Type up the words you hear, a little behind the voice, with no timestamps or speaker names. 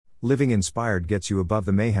Living inspired gets you above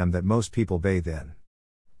the mayhem that most people bathe in.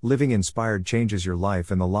 Living inspired changes your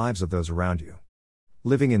life and the lives of those around you.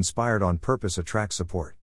 Living inspired on purpose attracts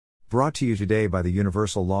support. Brought to you today by the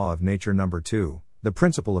universal law of nature number 2, the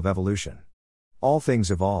principle of evolution. All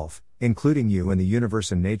things evolve, including you and the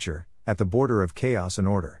universe and nature, at the border of chaos and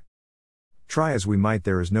order. Try as we might,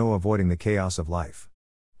 there is no avoiding the chaos of life.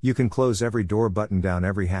 You can close every door, button down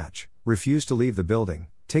every hatch, refuse to leave the building,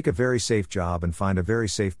 take a very safe job and find a very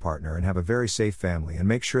safe partner and have a very safe family and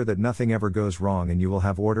make sure that nothing ever goes wrong, and you will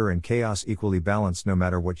have order and chaos equally balanced no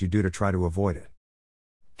matter what you do to try to avoid it.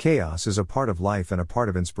 Chaos is a part of life and a part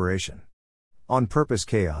of inspiration. On purpose,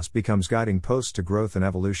 chaos becomes guiding posts to growth and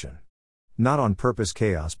evolution. Not on purpose,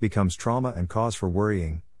 chaos becomes trauma and cause for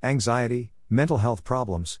worrying, anxiety, mental health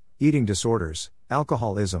problems, eating disorders,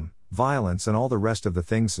 alcoholism, violence and all the rest of the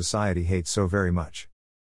things society hates so very much.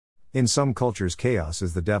 In some cultures, chaos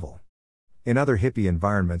is the devil. In other hippie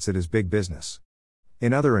environments, it is big business.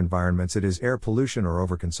 In other environments, it is air pollution or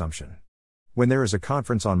overconsumption. When there is a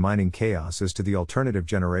conference on mining, chaos is to the alternative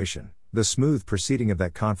generation, the smooth proceeding of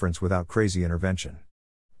that conference without crazy intervention.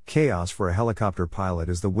 Chaos for a helicopter pilot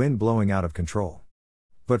is the wind blowing out of control.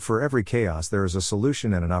 But for every chaos there is a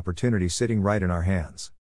solution and an opportunity sitting right in our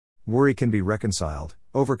hands. Worry can be reconciled,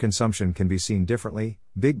 overconsumption can be seen differently,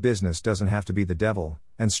 big business doesn't have to be the devil,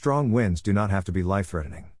 and strong winds do not have to be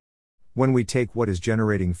life-threatening. When we take what is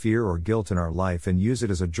generating fear or guilt in our life and use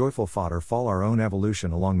it as a joyful fodder, follow our own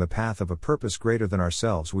evolution along the path of a purpose greater than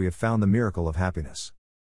ourselves, we have found the miracle of happiness.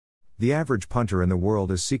 The average punter in the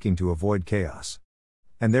world is seeking to avoid chaos.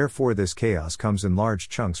 And therefore this chaos comes in large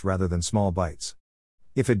chunks rather than small bites.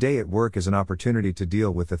 If a day at work is an opportunity to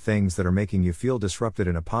deal with the things that are making you feel disrupted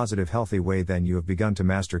in a positive, healthy way, then you have begun to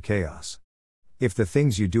master chaos. If the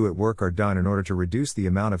things you do at work are done in order to reduce the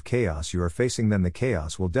amount of chaos you are facing, then the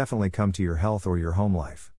chaos will definitely come to your health or your home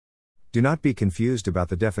life. Do not be confused about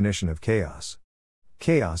the definition of chaos.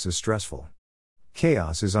 Chaos is stressful.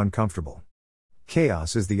 Chaos is uncomfortable.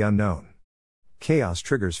 Chaos is the unknown. Chaos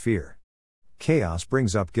triggers fear. Chaos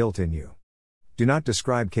brings up guilt in you. Do not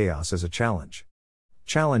describe chaos as a challenge.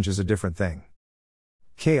 Challenge is a different thing.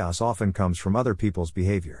 Chaos often comes from other people's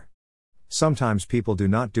behavior. Sometimes people do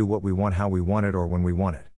not do what we want, how we want it, or when we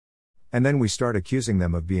want it. And then we start accusing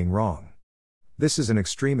them of being wrong. This is an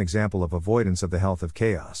extreme example of avoidance of the health of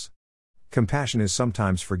chaos. Compassion is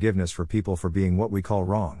sometimes forgiveness for people for being what we call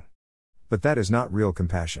wrong. But that is not real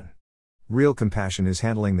compassion. Real compassion is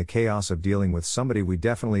handling the chaos of dealing with somebody we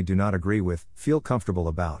definitely do not agree with, feel comfortable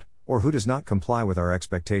about, or who does not comply with our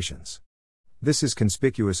expectations. This is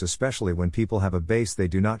conspicuous especially when people have a base they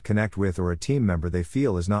do not connect with or a team member they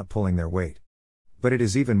feel is not pulling their weight. But it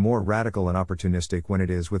is even more radical and opportunistic when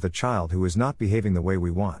it is with a child who is not behaving the way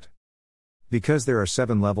we want. Because there are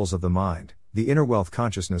 7 levels of the mind, the inner wealth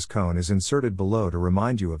consciousness cone is inserted below to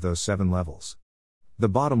remind you of those 7 levels. The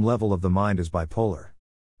bottom level of the mind is bipolar.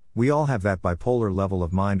 We all have that bipolar level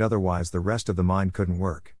of mind, otherwise the rest of the mind couldn't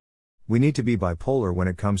work. We need to be bipolar when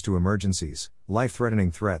it comes to emergencies,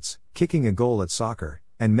 life-threatening threats, kicking a goal at soccer,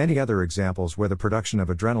 and many other examples where the production of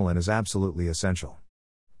adrenaline is absolutely essential.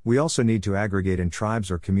 We also need to aggregate in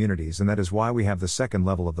tribes or communities, and that is why we have the second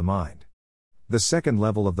level of the mind. The second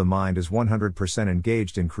level of the mind is 100%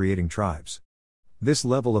 engaged in creating tribes. This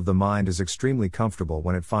level of the mind is extremely comfortable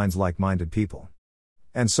when it finds like-minded people.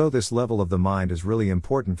 And so this level of the mind is really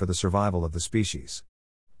important for the survival of the species.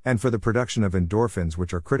 And for the production of endorphins,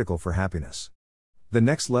 which are critical for happiness. The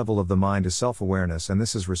next level of the mind is self-awareness, and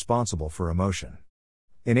this is responsible for emotion.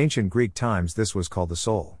 In ancient Greek times this was called the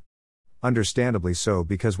soul. Understandably so,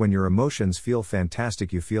 because when your emotions feel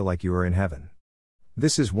fantastic you feel like you are in heaven.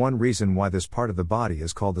 This is one reason why this part of the body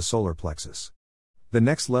is called the solar plexus. The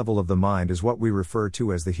next level of the mind is what we refer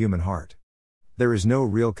to as the human heart. There is no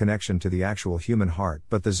real connection to the actual human heart,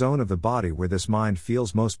 but the zone of the body where this mind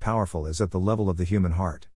feels most powerful is at the level of the human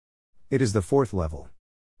heart. It is the 4th level.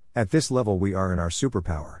 At this level we are in our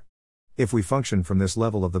superpower. If we function from this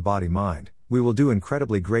level of the body-mind, we will do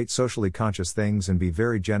incredibly great socially conscious things and be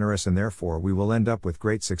very generous, and therefore we will end up with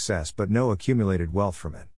great success but no accumulated wealth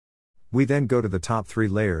from it. We then go to the top 3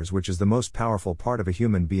 layers, which is the most powerful part of a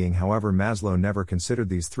human being. However, Maslow never considered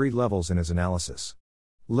these 3 levels in his analysis.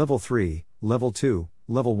 Level 3, Level 2,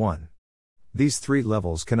 Level 1. These 3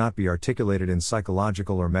 levels cannot be articulated in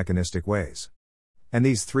psychological or mechanistic ways. And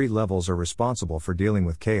these 3 levels are responsible for dealing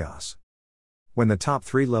with chaos. When the top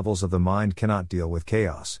 3 levels of the mind cannot deal with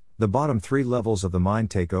chaos, the bottom 3 levels of the mind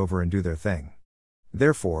take over and do their thing.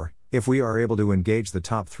 Therefore, if we are able to engage the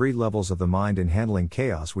top 3 levels of the mind in handling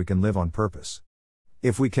chaos, we can live on purpose.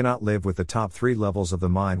 If we cannot live with the top 3 levels of the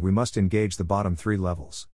mind, we must engage the bottom 3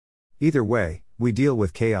 levels. Either way, We deal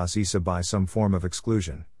with chaos either by some form of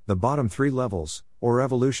exclusion, the bottom three levels, or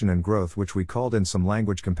evolution and growth, which we called in some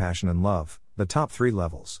language compassion and love, the top three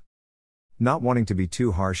levels. Not wanting to be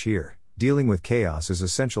too harsh here, dealing with chaos is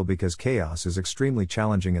essential because chaos is extremely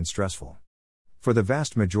challenging and stressful. For the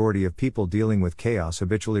vast majority of people, dealing with chaos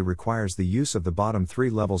habitually requires the use of the bottom three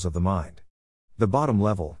levels of the mind. The bottom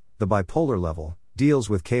level, the bipolar level, deals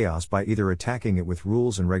with chaos by either attacking it with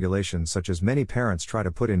rules and regulations such as many parents try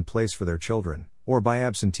to put in place for their children, or by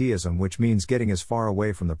absenteeism, which means getting as far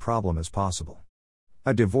away from the problem as possible.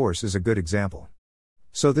 A divorce is a good example.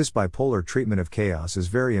 So this bipolar treatment of chaos is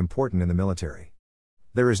very important in the military.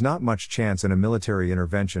 There is not much chance in a military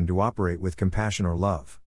intervention to operate with compassion or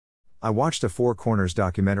love. I watched a Four Corners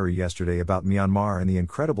documentary yesterday about Myanmar and the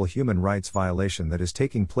incredible human rights violation that is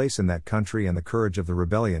taking place in that country and the courage of the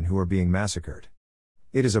rebellion who are being massacred.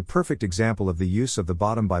 It is a perfect example of the use of the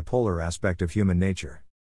bottom bipolar aspect of human nature.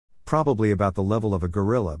 Probably about the level of a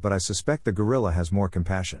gorilla, but I suspect the gorilla has more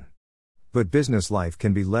compassion. But business life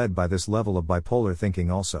can be led by this level of bipolar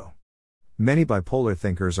thinking also. Many bipolar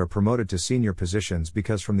thinkers are promoted to senior positions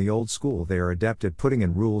because from the old school they are adept at putting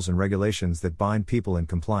in rules and regulations that bind people in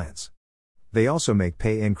compliance. They also make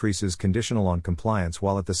pay increases conditional on compliance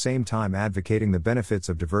while at the same time advocating the benefits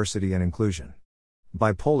of diversity and inclusion.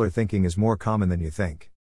 Bipolar thinking is more common than you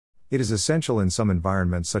think. It is essential in some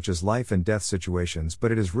environments such as life and death situations,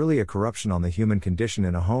 but it is really a corruption on the human condition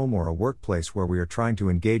in a home or a workplace where we are trying to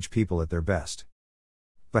engage people at their best.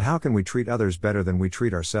 But how can we treat others better than we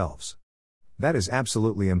treat ourselves? That is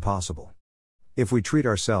absolutely impossible. If we treat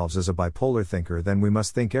ourselves as a bipolar thinker, then we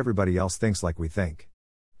must think everybody else thinks like we think.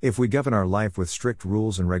 If we govern our life with strict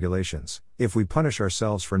rules and regulations, if we punish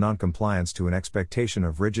ourselves for non-compliance to an expectation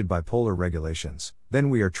of rigid bipolar regulations, then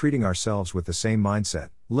we are treating ourselves with the same mindset,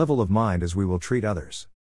 level of mind as we will treat others.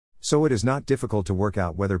 So it is not difficult to work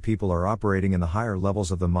out whether people are operating in the higher levels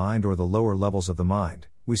of the mind or the lower levels of the mind,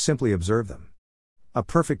 we simply observe them. A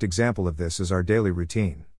perfect example of this is our daily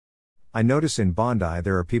routine. I notice in Bondi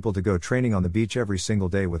there are people to go training on the beach every single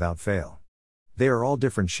day without fail. They are all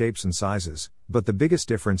different shapes and sizes, but the biggest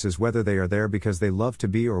difference is whether they are there because they love to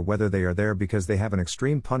be or whether they are there because they have an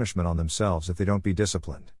extreme punishment on themselves if they don't be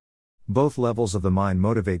disciplined. Both levels of the mind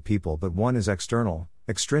motivate people, but one is external,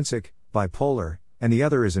 extrinsic, bipolar, and the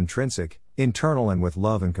other is intrinsic, internal and with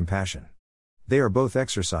love and compassion. They are both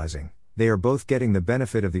exercising, they are both getting the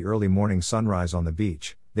benefit of the early morning sunrise on the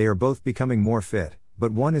beach, they are both becoming more fit,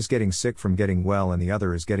 but one is getting sick from getting well and the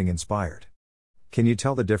other is getting inspired. Can you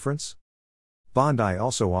tell the difference? Bondi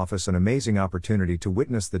also offers an amazing opportunity to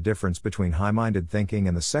witness the difference between high-minded thinking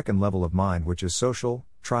and the second level of mind, which is social,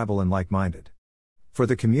 tribal and like-minded. For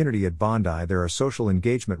the community at Bondi there are social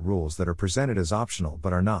engagement rules that are presented as optional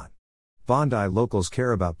but are not. Bondi locals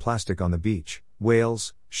care about plastic on the beach,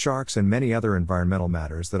 whales, sharks and many other environmental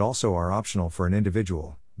matters that also are optional for an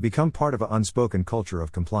individual, become part of an unspoken culture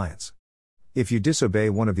of compliance. If you disobey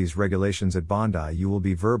one of these regulations at Bondi, you will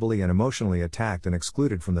be verbally and emotionally attacked and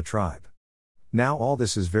excluded from the tribe. Now all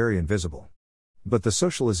this is very invisible. But the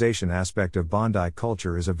socialization aspect of Bondi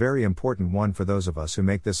culture is a very important one for those of us who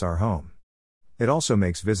make this our home. It also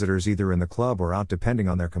makes visitors either in the club or out depending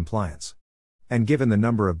on their compliance. And given the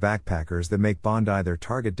number of backpackers that make Bondi their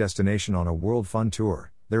target destination on a World Fun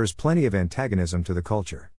Tour, there is plenty of antagonism to the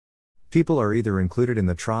culture. People are either included in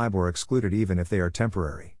the tribe or excluded even if they are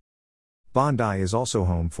temporary. Bondi is also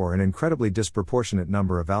home for an incredibly disproportionate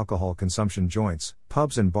number of alcohol consumption joints,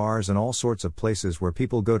 pubs and bars and all sorts of places where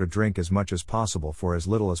people go to drink as much as possible for as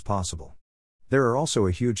little as possible. There are also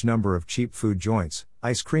a huge number of cheap food joints,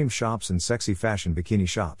 ice cream shops and sexy fashion bikini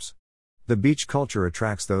shops. The beach culture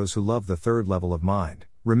attracts those who love the third level of mind.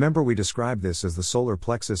 Remember, we describe this as the solar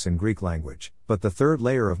plexus in Greek language, but the third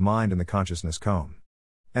layer of mind in the consciousness comb.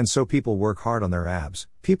 And so people work hard on their abs,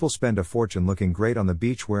 people spend a fortune looking great on the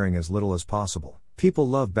beach wearing as little as possible, people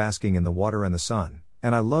love basking in the water and the sun,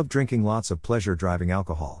 and I love drinking lots of pleasure driving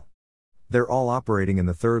alcohol. They're all operating in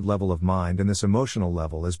the third level of mind, and this emotional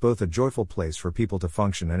level is both a joyful place for people to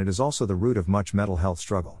function and it is also the root of much mental health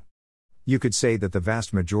struggle. You could say that the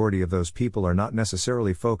vast majority of those people are not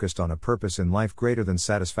necessarily focused on a purpose in life greater than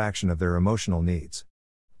satisfaction of their emotional needs.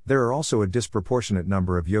 There are also a disproportionate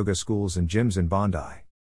number of yoga schools and gyms in Bondi.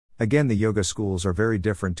 Again, the yoga schools are very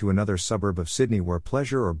different to another suburb of Sydney where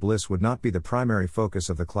pleasure or bliss would not be the primary focus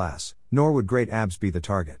of the class, nor would great abs be the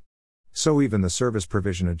target. So even the service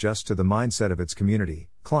provision adjusts to the mindset of its community,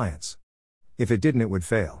 clients. If it didn't, it would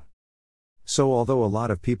fail. So although a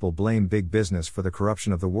lot of people blame big business for the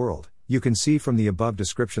corruption of the world, you can see from the above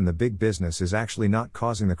description the big business is actually not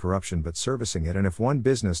causing the corruption but servicing it, and if one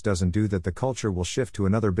business doesn't do that, the culture will shift to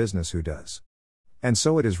another business who does. And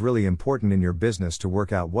so it is really important in your business to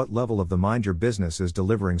work out what level of the mind your business is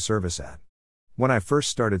delivering service at. When I first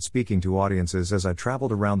started speaking to audiences as I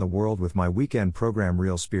traveled around the world with my weekend program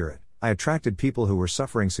Real Spirit, I attracted people who were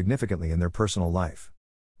suffering significantly in their personal life.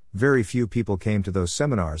 Very few people came to those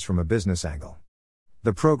seminars from a business angle.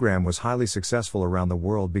 The program was highly successful around the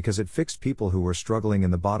world because it fixed people who were struggling in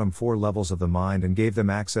the bottom 4 levels of the mind and gave them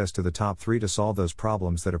access to the top 3 to solve those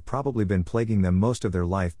problems that have probably been plaguing them most of their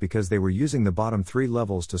life because they were using the bottom 3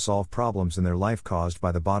 levels to solve problems in their life caused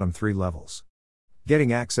by the bottom 3 levels.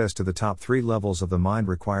 Getting access to the top 3 levels of the mind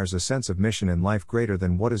requires a sense of mission in life greater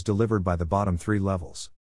than what is delivered by the bottom 3 levels.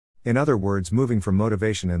 In other words, moving from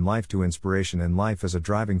motivation in life to inspiration in life as a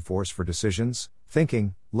driving force for decisions,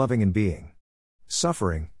 thinking, loving and being.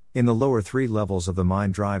 Suffering, in the lower 3 levels of the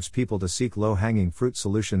mind drives people to seek low-hanging fruit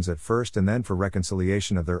solutions at first and then for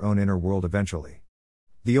reconciliation of their own inner world eventually.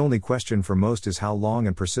 The only question for most is how long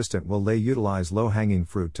and persistent will they utilize low-hanging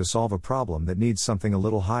fruit to solve a problem that needs something a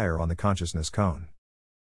little higher on the consciousness cone.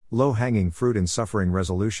 Low-hanging fruit in suffering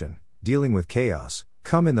resolution, dealing with chaos,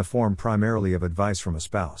 come in the form primarily of advice from a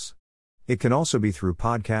spouse. It can also be through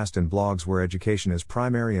podcasts and blogs where education is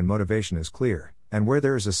primary and motivation is clear, and where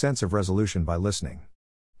there is a sense of resolution by listening.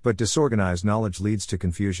 But disorganized knowledge leads to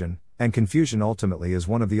confusion, and confusion ultimately is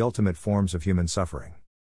one of the ultimate forms of human suffering.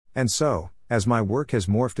 And so, as my work has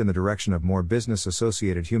morphed in the direction of more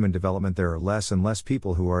business-associated human development, there are less and less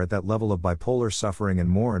people who are at that level of bipolar suffering and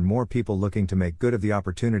more people looking to make good of the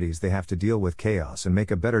opportunities they have to deal with chaos and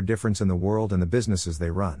make a better difference in the world and the businesses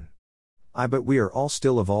they run. But we are all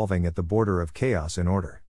still evolving at the border of chaos in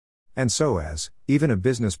order. And so as, even a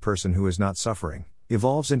business person who is not suffering,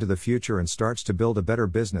 evolves into the future and starts to build a better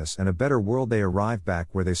business and a better world, they arrive back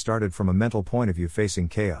where they started from a mental point of view facing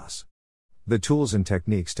chaos. The tools and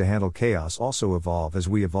techniques to handle chaos also evolve as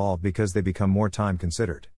we evolve because they become more time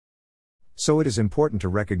considered. So it is important to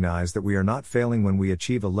recognize that we are not failing when we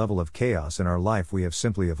achieve a level of chaos in our life, we have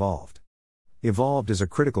simply evolved. Evolved is a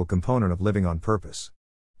critical component of living on purpose.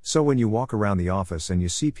 So when you walk around the office and you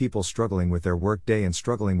see people struggling with their work day and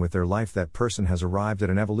struggling with their life, that person has arrived at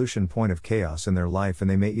an evolution point of chaos in their life, and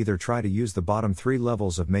they may either try to use the bottom 3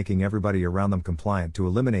 levels of making everybody around them compliant to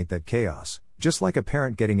eliminate that chaos, just like a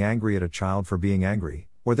parent getting angry at a child for being angry,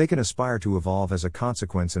 or they can aspire to evolve as a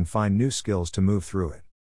consequence and find new skills to move through it.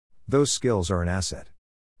 Those skills are an asset.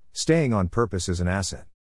 Staying on purpose is an asset.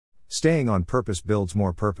 Staying on purpose builds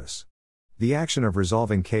more purpose. The action of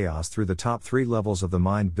resolving chaos through the top 3 levels of the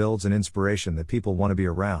mind builds an inspiration that people want to be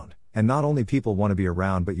around, and not only people want to be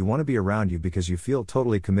around, but you want to be around you because you feel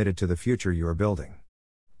totally committed to the future you are building.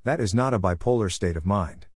 That is not a bipolar state of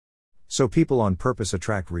mind. So people on purpose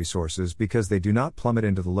attract resources because they do not plummet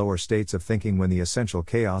into the lower states of thinking when the essential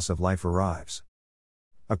chaos of life arrives.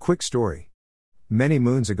 A quick story. Many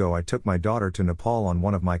moons ago I took my daughter to Nepal on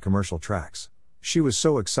one of my commercial tracks. She was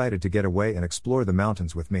so excited to get away and explore the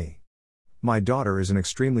mountains with me. My daughter is an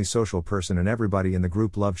extremely social person and everybody in the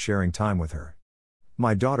group loved sharing time with her.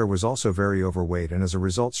 My daughter was also very overweight and as a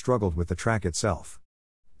result struggled with the track itself.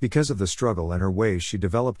 Because of the struggle and her ways, she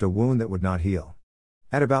developed a wound that would not heal.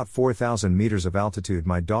 At about 4,000 meters of altitude,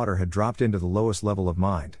 my daughter had dropped into the lowest level of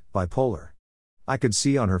mind, bipolar. I could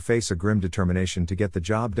see on her face a grim determination to get the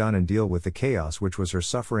job done and deal with the chaos which was her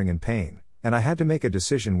suffering and pain, and I had to make a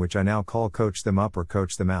decision which I now call coach them up or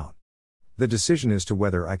coach them out. The decision is to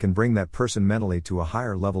whether I can bring that person mentally to a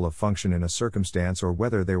higher level of function in a circumstance, or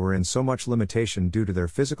whether they were in so much limitation due to their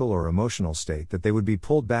physical or emotional state that they would be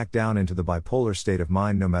pulled back down into the bipolar state of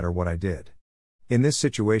mind no matter what I did. In this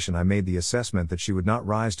situation, I made the assessment that she would not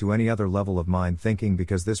rise to any other level of mind thinking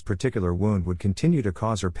because this particular wound would continue to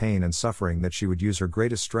cause her pain and suffering that she would use her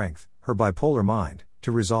greatest strength, her bipolar mind,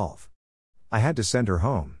 to resolve. I had to send her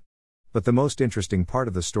home. But the most interesting part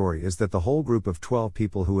of the story is that the whole group of 12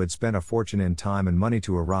 people who had spent a fortune in time and money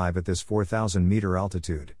to arrive at this 4,000 meter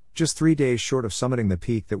altitude, just 3 days short of summiting the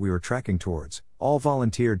peak that we were tracking towards, all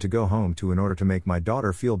volunteered to go home in order to make my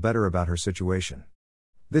daughter feel better about her situation.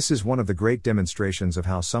 This is one of the great demonstrations of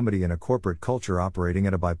how somebody in a corporate culture operating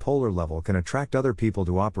at a bipolar level can attract other people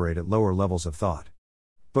to operate at lower levels of thought.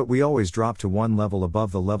 But we always drop to one level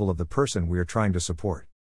above the level of the person we are trying to support.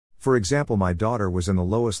 For example, my daughter was in the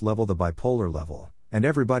lowest level, the bipolar level, and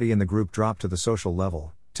everybody in the group dropped to the social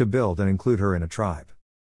level, to build and include her in a tribe.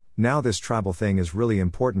 Now this tribal thing is really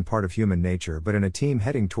important part of human nature, but in a team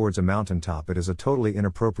heading towards a mountaintop it is a totally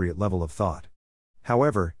inappropriate level of thought.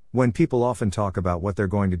 However, when people often talk about what they're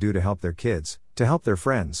going to do to help their kids, to help their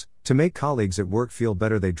friends, to make colleagues at work feel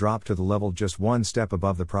better, they drop to the level just one step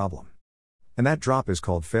above the problem. And that drop is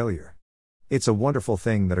called failure. It's a wonderful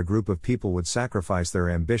thing that a group of people would sacrifice their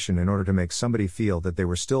ambition in order to make somebody feel that they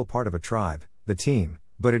were still part of a tribe, the team,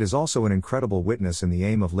 but it is also an incredible witness in the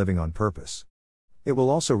aim of living on purpose. It will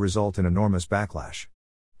also result in enormous backlash.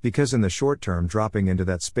 Because in the short term dropping into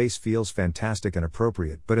that space feels fantastic and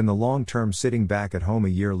appropriate, but in the long term sitting back at home a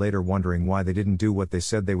year later wondering why they didn't do what they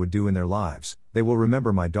said they would do in their lives, they will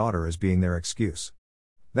remember my daughter as being their excuse.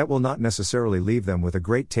 That will not necessarily leave them with a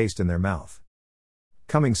great taste in their mouth.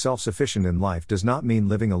 Becoming self-sufficient in life does not mean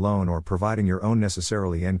living alone or providing your own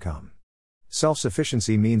necessarily income.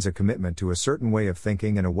 Self-sufficiency means a commitment to a certain way of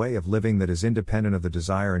thinking and a way of living that is independent of the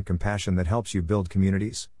desire and compassion that helps you build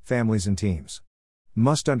communities, families and teams.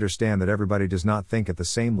 Must understand that everybody does not think at the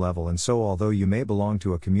same level, and so although you may belong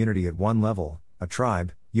to a community at one level, a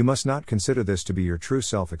tribe, you must not consider this to be your true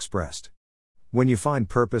self expressed. When you find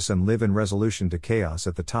purpose and live in resolution to chaos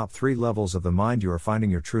at the top 3 levels of the mind, you are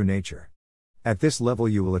finding your true nature. At this level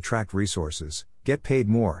you will attract resources, get paid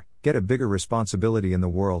more, get a bigger responsibility in the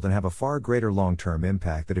world and have a far greater long-term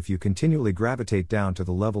impact than if you continually gravitate down to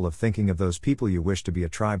the level of thinking of those people you wish to be a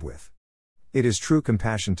tribe with. It is true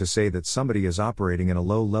compassion to say that somebody is operating in a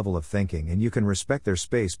low level of thinking and you can respect their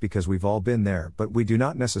space because we've all been there, but we do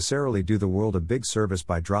not necessarily do the world a big service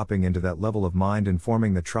by dropping into that level of mind and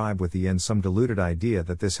forming the tribe with the end some deluded idea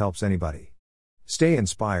that this helps anybody. Stay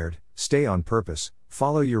inspired, stay on purpose,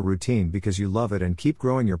 follow your routine because you love it and keep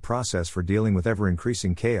growing your process for dealing with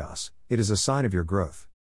ever-increasing chaos. It is a sign of your growth.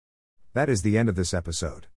 That is the end of this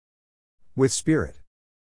episode. With Spirit.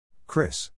 Chris.